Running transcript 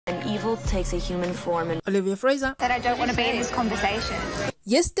evil takes a human form and Olivia Fraser. That I don't want to be in this conversation.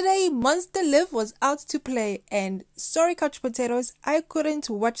 Yesterday, Monster Liv was out to play, and sorry couch potatoes, I couldn't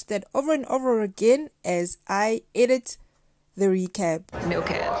watch that over and over again as I edit the recap.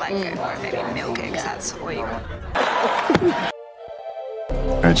 Milk it, like go for it, baby, milk it, because that's all you want.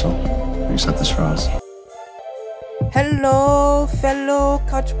 Rachel, you set this for us. Hello fellow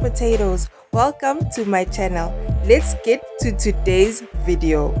couch potatoes, welcome to my channel. Let's get to today's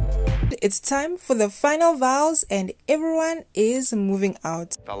video. It's time for the final vows and everyone is moving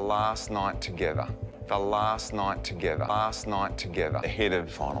out. The last night together. The last night together. Last night together. Ahead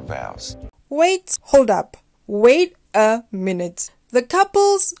of final vows. Wait, hold up. Wait a minute. The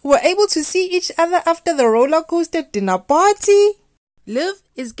couples were able to see each other after the roller coaster dinner party? Liv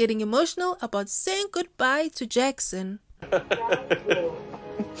is getting emotional about saying goodbye to Jackson.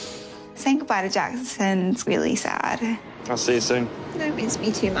 Saying goodbye to Jackson's really sad. I'll see you soon. Don't miss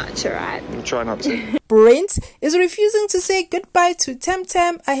me too much, alright? I'll try not to. Brent is refusing to say goodbye to Tam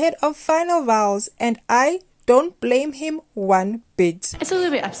Tam ahead of final vows, and I don't blame him one bit. It's a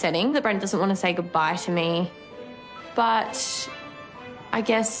little bit upsetting that Brent doesn't want to say goodbye to me, but I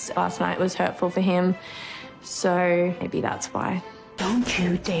guess last night was hurtful for him, so maybe that's why. don't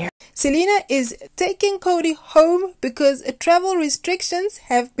you dare. Selena is taking Cody home because travel restrictions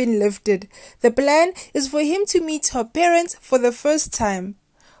have been lifted. The plan is for him to meet her parents for the first time.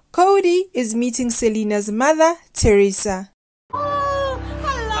 Cody is meeting Selena's mother, Teresa. Oh,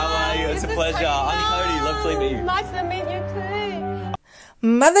 hello. How are you? It's a pleasure. I'm Cody. Lovely to meet you. Nice to meet you too.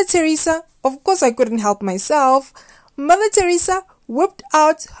 Mother Teresa, of course I couldn't help myself. Mother Teresa whipped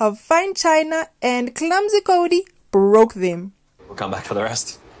out her fine china and clumsy Cody broke them. We'll come back for the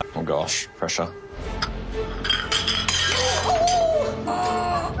rest. Oh gosh, pressure.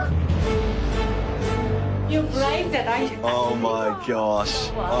 You braved it, eh? Oh my gosh.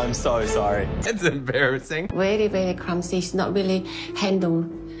 I'm so sorry. It's embarrassing. Very clumsy. He's not really handle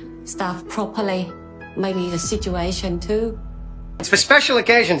stuff properly. Maybe the situation too. It's for special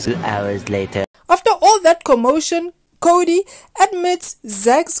occasions. 2 hours later. After all that commotion, Cody admits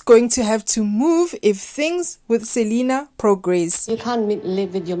Zach's going to have to move if things with Selena progress. You can't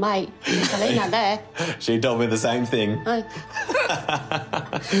live with your mate. Selena there. She told me the same thing. I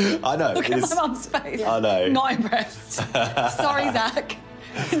know. Look at my mum's face. I know. Not impressed. Sorry, Zach.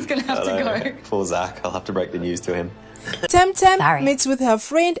 He's going to have to go. Poor Zach. I'll have to break the news to him. Tam Tam meets with her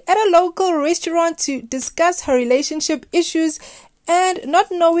friend at a local restaurant to discuss her relationship issues and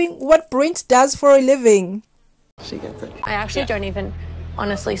not knowing what Brent does for a living. She gets it. I actually don't even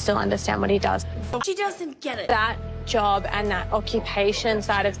honestly still understand what he does. She doesn't get it. That job and that occupation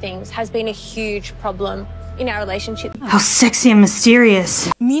side of things has been a huge problem in our relationship. How sexy and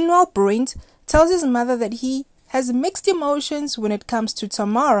mysterious. Meanwhile, Brent tells his mother that he has mixed emotions when it comes to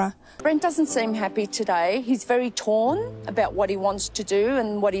Tamara. Brent doesn't seem happy today. He's very torn about what he wants to do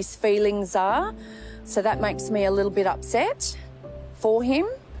and what his feelings are. So that makes me a little bit upset for him.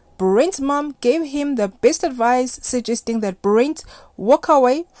 Brent's mom gave him the best advice, suggesting that Brent walk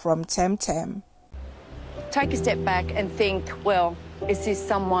away from Tam Tam. Take a step back and think, well, is this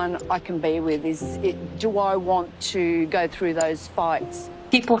someone I can be with? Do I want to go through those fights?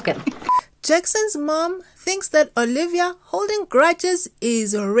 Keep looking. Jackson's mom thinks that Olivia holding grudges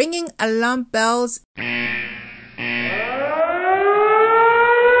is ringing alarm bells. And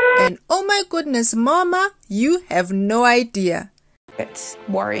oh my goodness, Mama, you have no idea. It's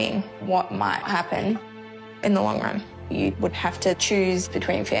worrying what might happen in the long run. You would have to choose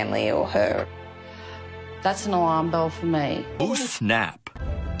between family or her. That's an alarm bell for me. Oh snap.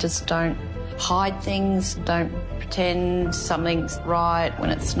 Just don't hide things. Don't pretend something's right when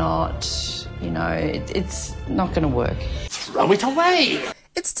it's not. You know, it's not going to work. Throw it away.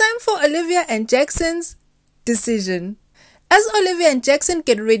 It's time for Olivia and Jackson's decision. As Olivia and Jackson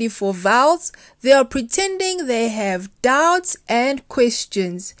get ready for vows, they are pretending they have doubts and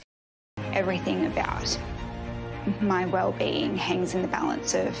questions. Everything about my well-being hangs in the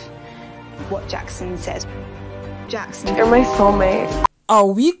balance of what Jackson says. Jackson, You're my soulmate. Are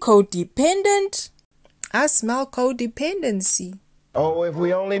we codependent? I smell codependency. Oh, if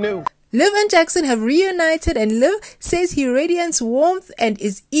we only knew. Liv and Jackson have reunited and Liv says he radiates warmth and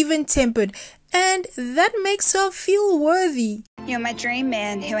is even-tempered. And that makes her feel worthy. you're my dream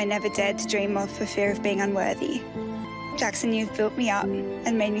man who I never dared to dream of for fear of being unworthy. Jackson, you've built me up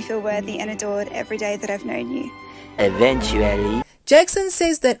and made me feel worthy and adored every day that I've known you. Eventually. Jackson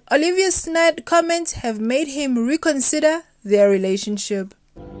says that Olivia's snide comments have made him reconsider their relationship.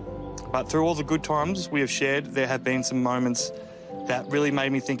 But through all the good times we have shared, there have been some moments that really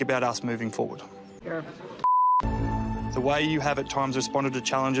made me think about us moving forward. The way you have at times responded to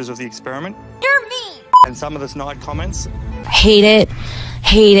challenges of the experiment. You're mean. And some of the snide comments. Hate it,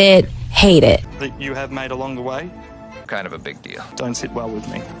 hate it, hate it. That you have made along the way. Kind of a big deal. Don't sit well with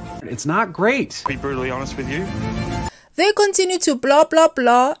me. It's not great. To be brutally honest with you. They continue to blah blah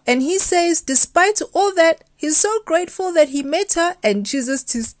blah, and he says despite all that, he's so grateful that he met her and chooses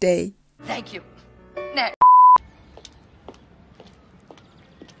to stay. Thank you. Next.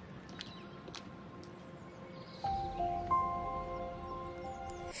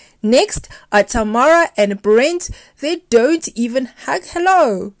 Next are Tamara and Brent. They don't even hug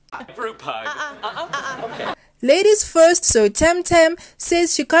hello. Group hug. Okay. Ladies first, so Tam Tam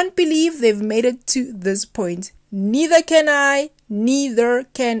says she can't believe they've made it to this point. Neither can I, neither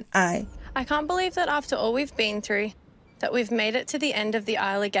can I. I can't believe that after all we've been through, that we've made it to the end of the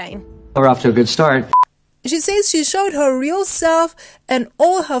aisle again. We're off to a good start. She says she showed her real self and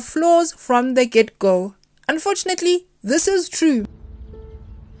all her flaws from the get-go. Unfortunately, this is true.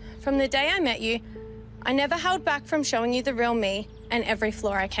 From the day I met you, I never held back from showing you the real me and every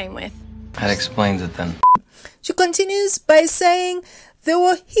flaw I came with. That explains it then. She continues by saying there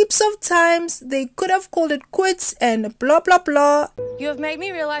were heaps of times they could have called it quits and blah blah blah. You have made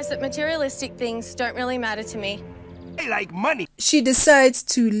me realize that materialistic things don't really matter to me. I like money. She decides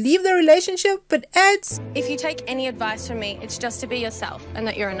to leave the relationship but adds, if you take any advice from me, it's just to be yourself and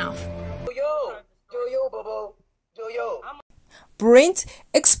that you're enough. Brent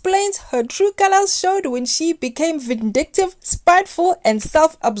explains her true colors showed when she became vindictive, spiteful and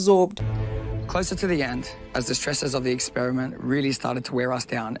self-absorbed. Closer to the end, as the stresses of the experiment really started to wear us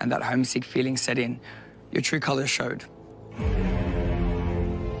down and that homesick feeling set in, your true colors showed.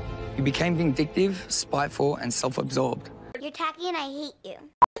 You became vindictive, spiteful and self-absorbed. You're tacky and I hate you.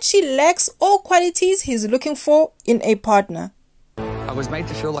 She lacks all qualities he's looking for in a partner. I was made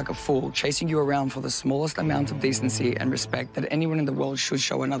to feel like a fool, chasing you around for the smallest amount of decency and respect that anyone in the world should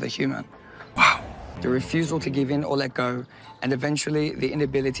show another human. Wow. The refusal to give in or let go, and eventually the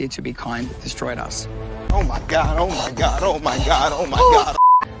inability to be kind destroyed us. Oh my God, oh my God, oh my God, oh my God.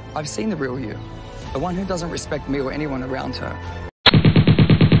 I've seen the real you, the one who doesn't respect me or anyone around her.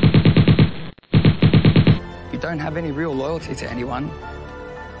 You don't have any real loyalty to anyone,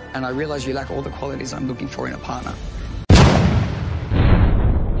 and I realize you lack all the qualities I'm looking for in a partner.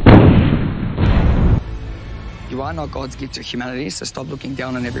 You are not God's gift to humanity, so stop looking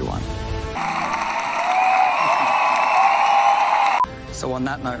down on everyone. So on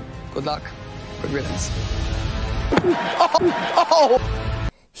that note, good luck, good riddance.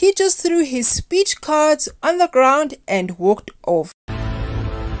 He just threw his speech cards on the ground and walked off.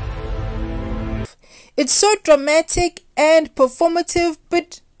 It's so dramatic and performative,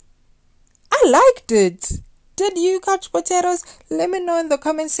 but I liked it. Did you, Couch Potatoes? Let me know in the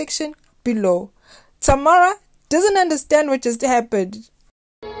comment section below. Tamara doesn't understand what just happened.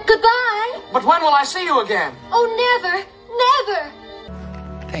 Goodbye. But when will I see you again? Oh, never, never.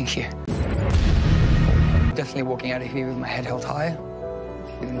 Thank you. Definitely walking out of here with my head held high,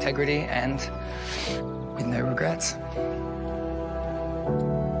 with integrity and with no regrets.